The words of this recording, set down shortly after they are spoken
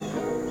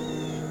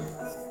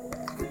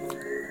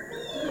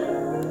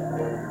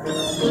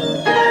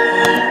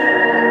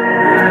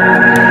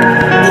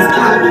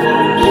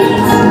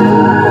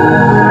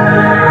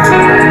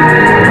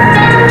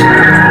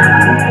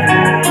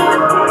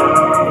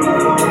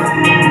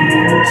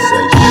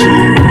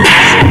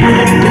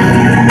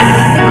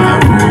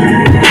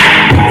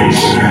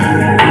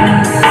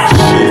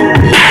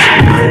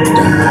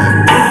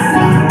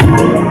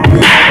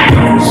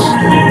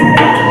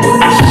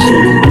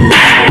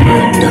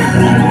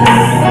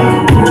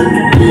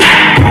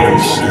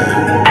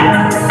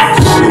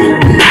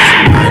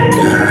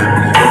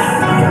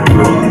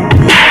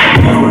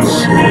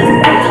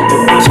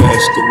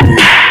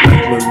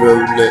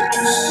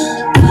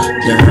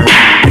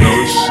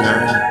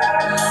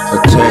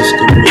attached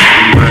to me,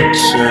 my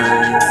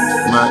chain,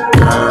 my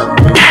diamond,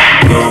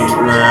 don't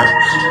blind.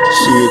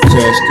 She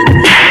attached to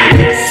me by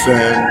that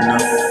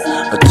phantom,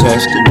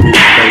 attached to me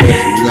by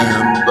that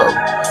Lambo.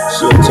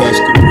 She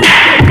attached to me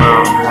by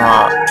my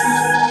heart.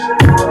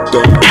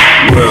 Damn,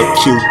 well,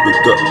 Cupid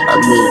go. I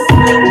mean,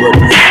 where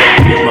the fuck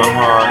did my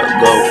heart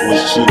go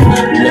when she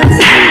left me?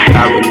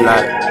 I was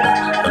like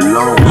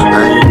alone.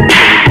 I ain't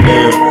gonna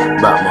damn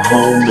about my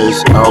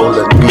homies. All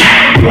I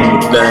need was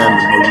a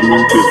diamond, a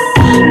ruby.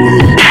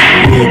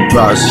 We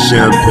bought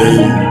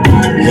champagne.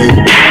 Hey,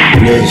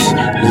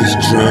 let's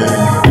drink.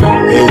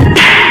 Hey,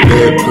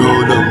 let go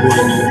the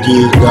one you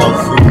get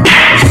off of me.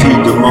 You see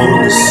the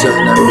morning sun.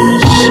 I mean,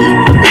 shit,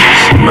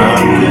 my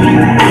baby,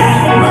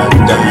 my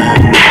diamond.